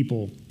do with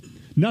people,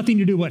 nothing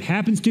to do with what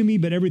happens to me,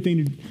 but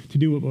everything to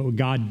do with what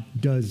God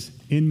does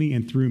in me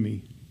and through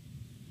me.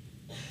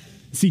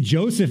 See,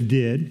 Joseph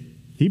did.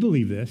 He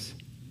believed this.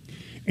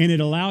 And it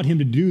allowed him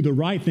to do the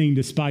right thing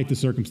despite the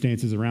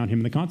circumstances around him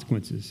and the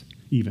consequences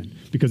even.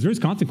 Because there's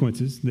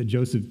consequences that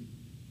Joseph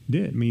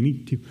did. I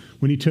mean,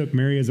 when he took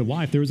Mary as a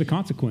wife, there was a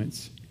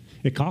consequence.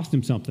 It cost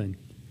him something.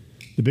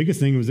 The biggest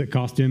thing was it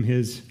cost him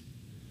his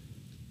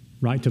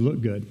right to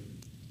look good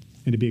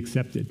and to be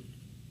accepted.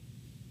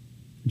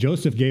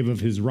 Joseph gave of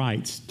his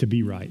rights to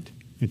be right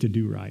and to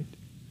do right.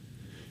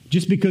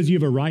 Just because you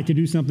have a right to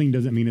do something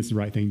doesn't mean it's the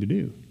right thing to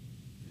do.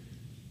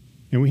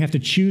 And we have to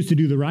choose to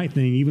do the right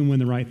thing even when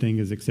the right thing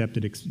is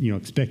accepted,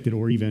 expected,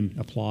 or even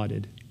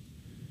applauded.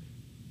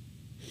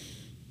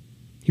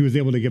 He was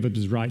able to give up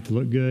his right to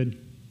look good,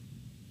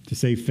 to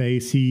save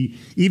face. He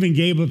even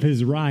gave up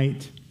his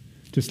right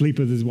to sleep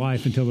with his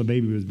wife until the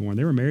baby was born.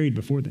 They were married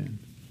before then.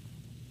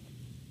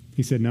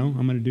 He said, no,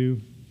 I'm going to do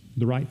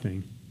the right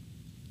thing.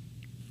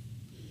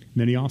 And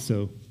then he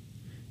also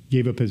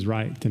gave up his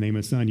right to name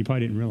a son. You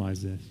probably didn't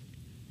realize this.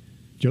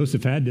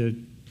 Joseph had to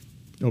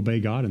obey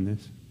God in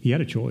this. He had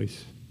a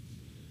choice.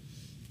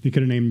 He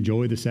could have named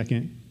Joy the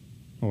second,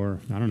 or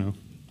I don't know.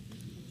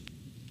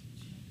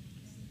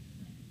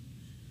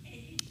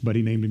 But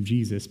he named him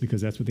Jesus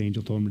because that's what the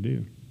angel told him to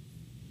do.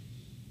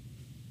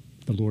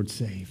 The Lord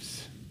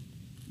saves.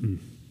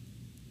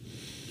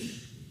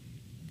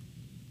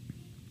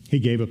 He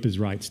gave up his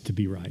rights to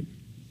be right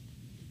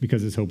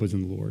because his hope was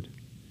in the Lord.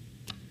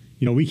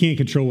 We can't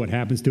control what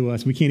happens to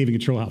us. We can't even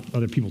control how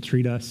other people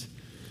treat us.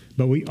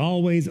 But we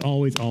always,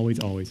 always, always,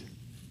 always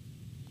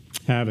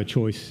have a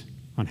choice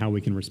on how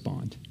we can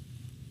respond.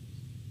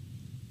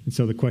 And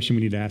so the question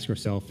we need to ask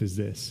ourselves is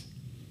this: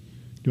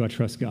 do I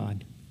trust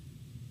God?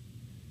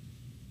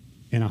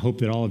 And I hope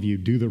that all of you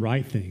do the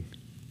right thing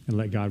and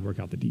let God work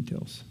out the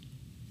details.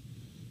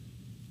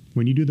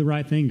 When you do the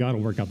right thing, God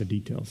will work out the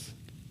details.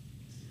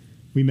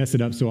 We mess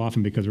it up so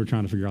often because we're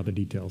trying to figure out the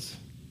details.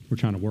 We're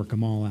trying to work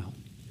them all out.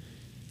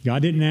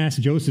 God didn't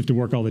ask Joseph to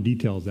work all the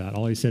details out.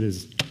 All he said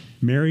is,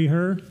 marry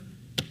her,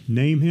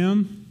 name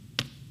him,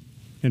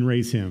 and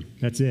raise him.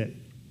 That's it.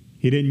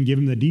 He didn't give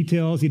him the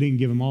details. He didn't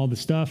give him all the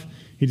stuff.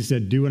 He just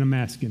said, do what I'm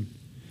asking.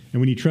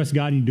 And when you trust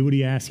God and you do what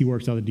he asks, he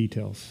works out the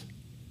details.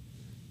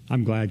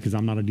 I'm glad because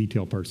I'm not a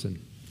detail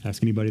person.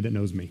 Ask anybody that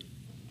knows me.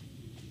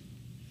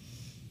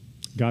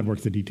 God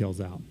works the details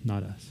out,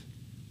 not us.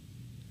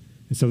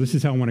 And so this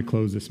is how I want to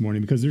close this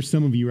morning, because there's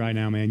some of you right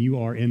now, man, you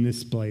are in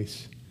this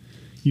place.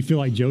 You feel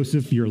like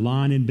Joseph, you're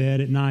lying in bed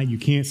at night, you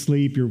can't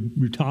sleep, you're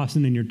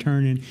tossing and you're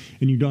turning,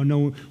 and you don't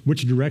know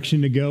which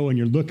direction to go, and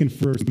you're looking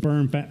for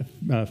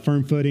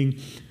firm footing.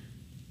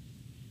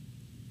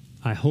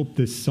 I hope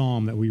this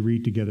psalm that we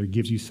read together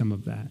gives you some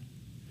of that.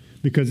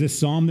 Because this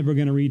psalm that we're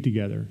going to read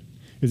together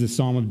is a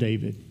psalm of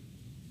David,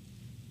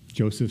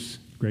 Joseph's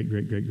great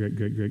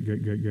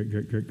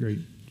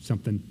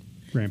something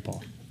grandpa.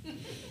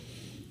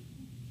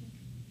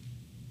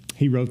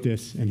 He wrote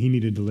this, and he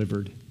needed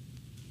delivered.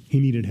 He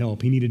needed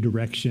help. He needed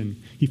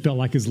direction. He felt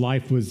like his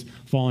life was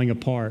falling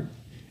apart,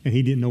 and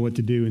he didn't know what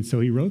to do. And so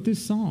he wrote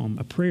this psalm,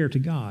 a prayer to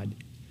God.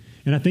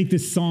 And I think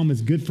this psalm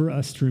is good for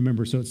us to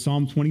remember. So it's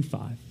Psalm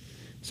 25.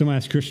 So I'm going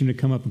to ask Christian to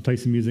come up and play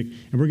some music,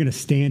 and we're going to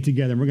stand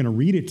together, and we're going to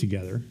read it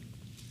together.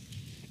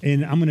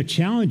 And I'm going to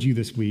challenge you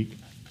this week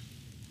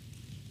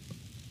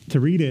to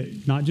read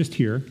it, not just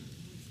here,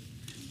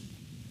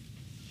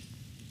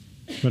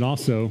 but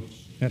also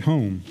at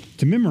home,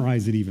 to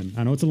memorize it even.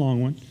 I know it's a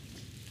long one,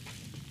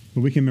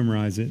 but we can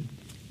memorize it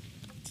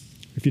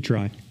if you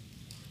try.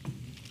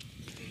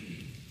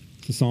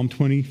 So Psalm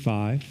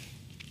 25.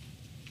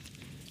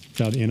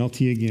 It's out of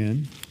NLT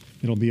again.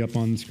 It'll be up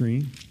on the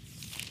screen.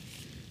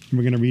 And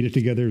we're going to read it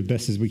together as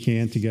best as we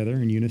can together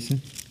in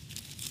unison.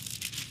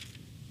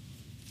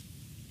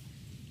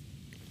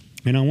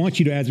 And I want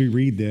you to, as we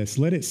read this,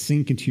 let it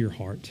sink into your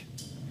heart.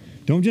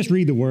 Don't just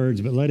read the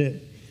words, but let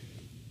it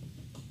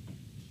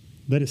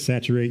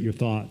saturate your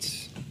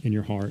thoughts in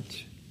your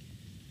heart.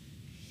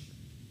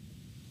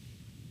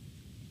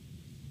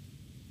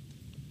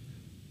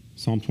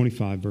 Psalm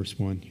 25, verse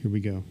 1. Here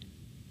we go.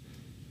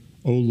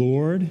 O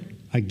Lord,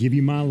 I give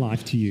you my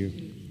life to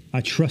you.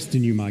 I trust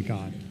in you, my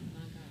God.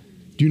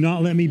 Do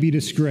not let me be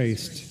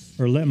disgraced,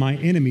 or let my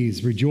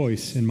enemies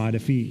rejoice in my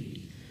defeat.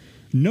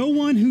 No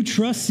one who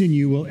trusts in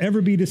you will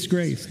ever be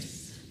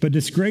disgraced, but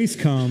disgrace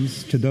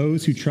comes to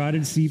those who try to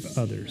deceive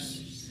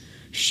others.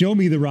 Show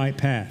me the right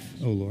path,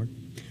 O Lord.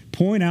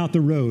 Point out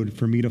the road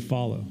for me to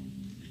follow.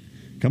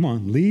 Come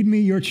on, lead me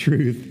your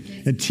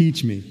truth and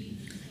teach me.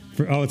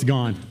 It's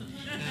gone.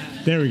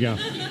 There we go.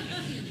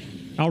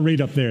 I'll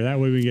read up there. That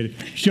way we get it.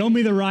 Show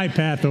me the right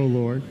path, O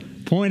Lord.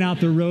 Point out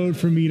the road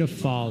for me to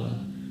follow.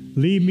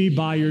 Lead me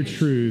by your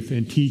truth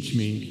and teach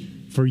me,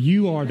 for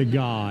you are the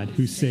God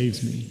who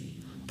saves me.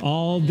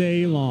 All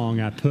day long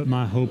I put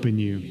my hope in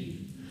you.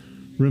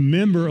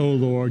 Remember, O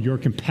Lord, your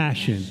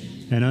compassion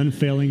and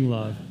unfailing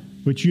love,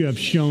 which you have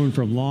shown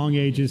from long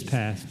ages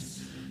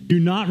past. Do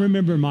not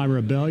remember my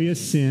rebellious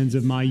sins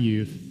of my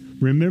youth.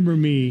 Remember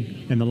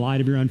me in the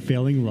light of your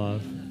unfailing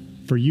love,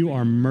 for you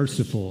are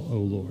merciful, O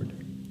Lord.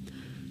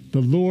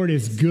 The Lord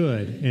is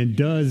good and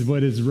does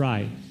what is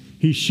right.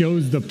 He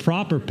shows the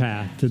proper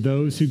path to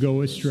those who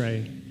go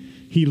astray.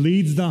 He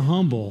leads the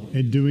humble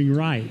in doing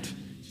right,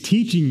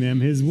 teaching them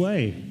his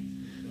way.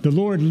 The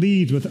Lord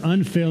leads with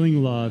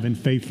unfailing love and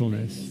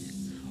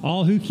faithfulness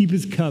all who keep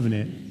his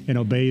covenant and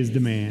obey his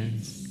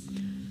demands.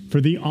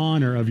 For the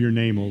honor of your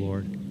name, O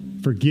Lord,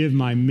 forgive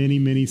my many,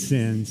 many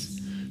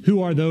sins.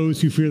 Who are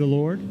those who fear the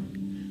Lord?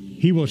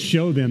 He will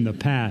show them the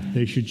path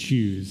they should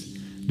choose.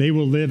 They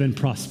will live in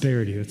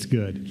prosperity. That's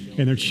good.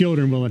 And their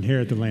children will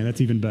inherit the land. That's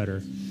even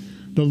better.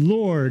 The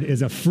Lord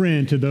is a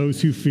friend to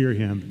those who fear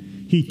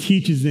him. He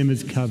teaches them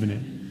his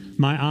covenant.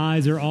 My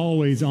eyes are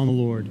always on the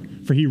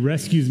Lord, for he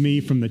rescues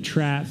me from the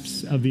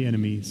traps of the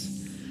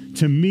enemies.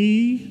 To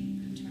me,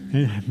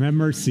 and have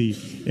mercy,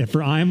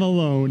 for I am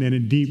alone and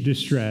in deep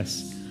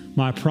distress.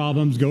 My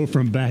problems go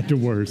from bad to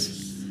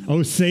worse.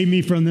 Oh, save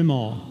me from them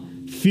all.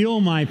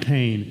 Feel my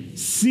pain.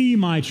 See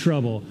my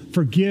trouble.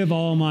 Forgive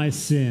all my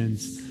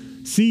sins.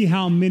 See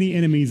how many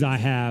enemies I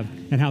have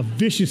and how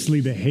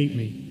viciously they hate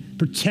me.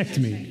 Protect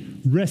me.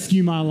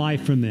 Rescue my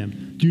life from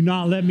them. Do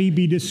not let me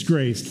be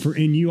disgraced, for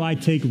in you I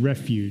take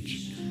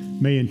refuge.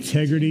 May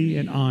integrity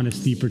and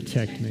honesty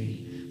protect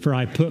me, for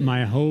I put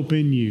my hope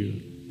in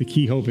you. The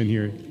key hope in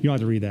here. You don't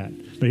have to read that,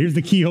 but here's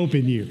the key hope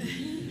in you.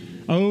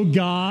 Oh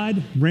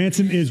God,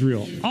 ransom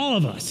Israel, all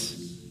of us,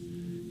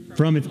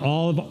 from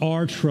all of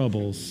our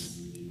troubles.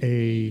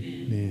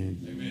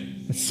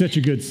 Amen. That's such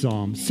a good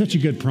psalm, such a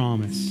good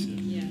promise.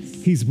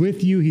 He's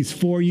with you. He's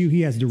for you.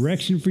 He has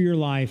direction for your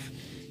life.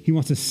 He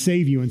wants to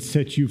save you and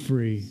set you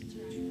free.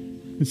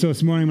 And so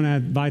this morning, I'm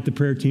going to invite the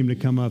prayer team to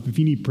come up. If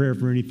you need prayer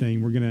for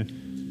anything, we're going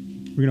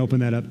to open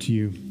that up to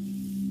you.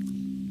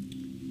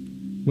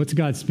 What's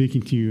God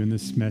speaking to you in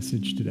this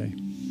message today?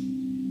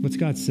 What's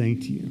God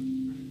saying to you?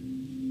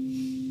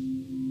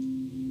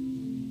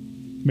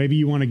 Maybe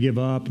you want to give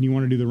up and you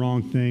want to do the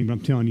wrong thing, but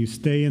I'm telling you,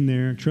 stay in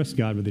there. Trust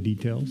God with the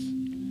details.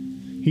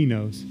 He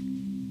knows.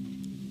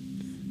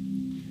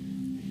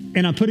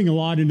 And I'm putting a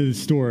lot into the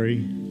story,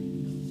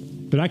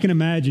 but I can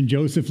imagine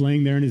Joseph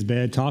laying there in his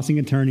bed, tossing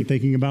and turning,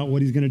 thinking about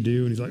what he's going to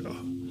do. And he's like, oh.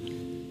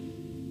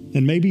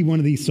 And maybe one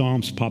of these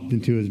psalms popped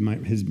into his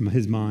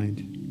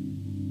mind.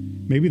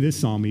 Maybe this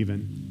psalm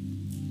even,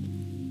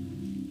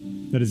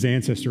 that his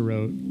ancestor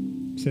wrote.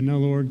 He said, no,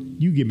 Lord,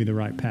 you give me the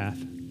right path.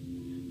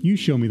 You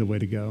show me the way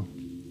to go.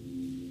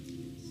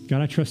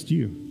 God, I trust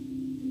you.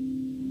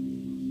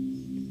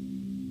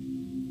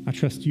 I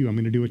trust you. I'm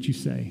going to do what you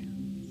say.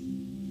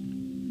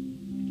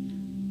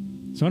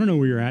 So I don't know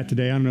where you're at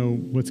today. I don't know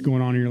what's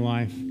going on in your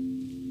life.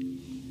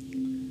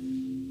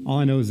 All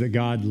I know is that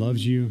God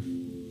loves you.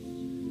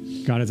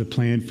 God has a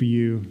plan for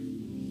you.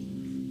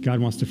 God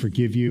wants to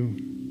forgive you.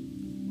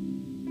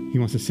 He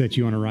wants to set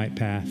you on a right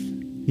path.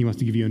 He wants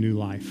to give you a new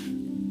life.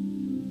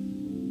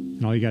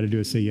 And all you got to do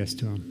is say yes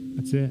to him.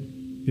 That's it.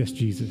 Yes,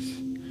 Jesus.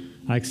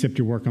 I accept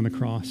your work on the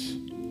cross.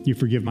 You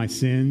forgive my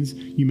sins.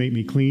 You make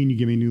me clean. You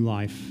give me new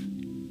life.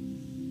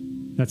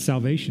 That's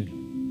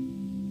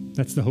salvation.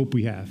 That's the hope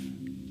we have.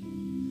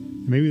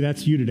 And maybe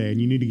that's you today,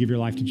 and you need to give your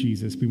life to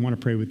Jesus. We want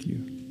to pray with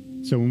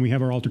you. So when we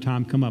have our altar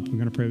time, come up. We're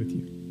going to pray with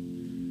you.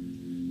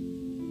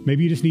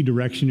 Maybe you just need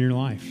direction in your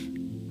life.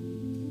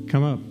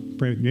 Come up.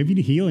 Pray with you. Maybe you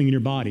need healing in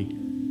your body.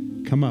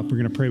 Come up. We're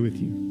going to pray with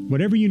you.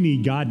 Whatever you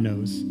need, God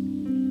knows.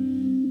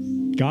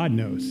 God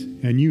knows,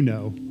 and you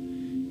know.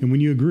 And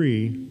when you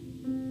agree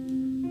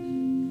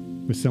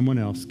with someone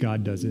else,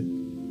 God does it.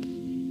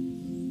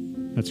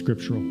 That's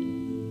scriptural.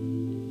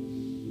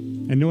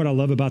 And know what I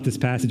love about this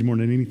passage more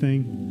than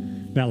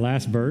anything? That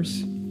last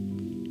verse.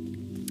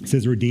 It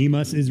says, redeem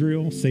us,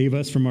 Israel. Save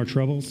us from our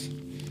troubles.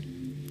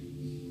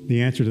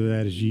 The answer to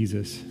that is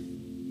Jesus.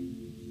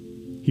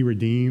 He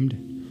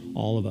redeemed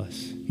all of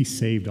us. He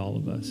saved all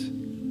of us.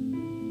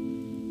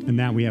 And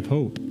now we have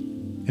hope.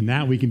 And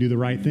now we can do the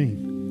right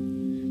thing.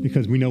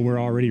 Because we know we're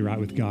already right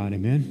with God.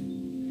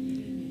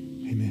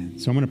 Amen? Amen.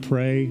 So I'm going to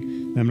pray.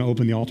 And I'm going to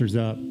open the altars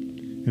up.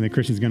 And then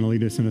Christian's going to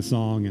lead us in a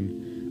song.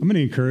 And I'm going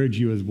to encourage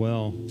you as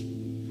well.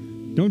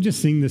 Don't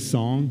just sing this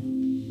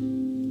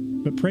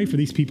song, but pray for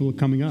these people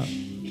coming up.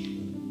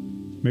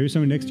 Maybe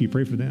someone next to you,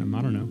 pray for them.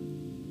 I don't know.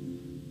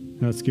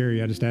 I know it's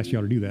scary. I just asked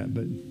y'all to do that.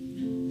 But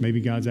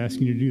maybe God's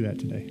asking you to do that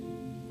today.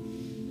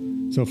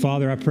 So,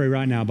 Father, I pray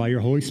right now by your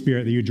Holy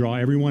Spirit that you draw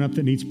everyone up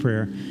that needs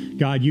prayer.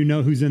 God, you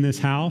know who's in this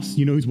house.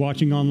 You know who's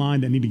watching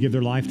online that need to give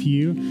their life to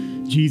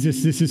you.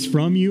 Jesus, this is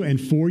from you and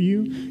for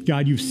you.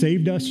 God, you've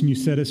saved us and you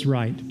set us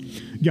right.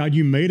 God,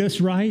 you made us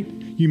right.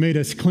 You made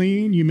us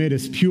clean. You made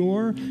us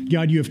pure.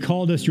 God, you have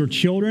called us your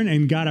children.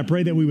 And God, I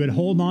pray that we would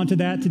hold on to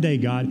that today,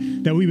 God,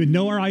 that we would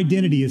know our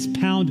identity is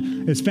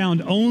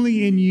found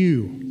only in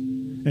you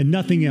and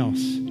nothing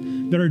else.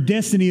 That our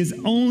destiny is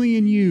only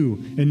in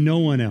you and no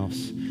one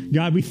else.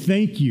 God, we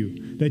thank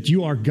you that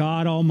you are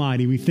God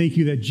Almighty. We thank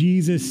you that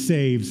Jesus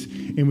saves,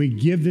 and we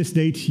give this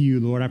day to you,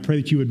 Lord. I pray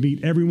that you would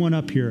meet everyone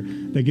up here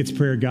that gets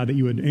prayer, God, that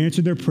you would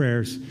answer their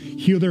prayers,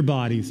 heal their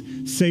bodies,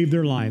 save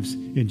their lives.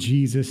 In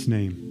Jesus'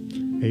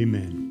 name,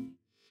 amen.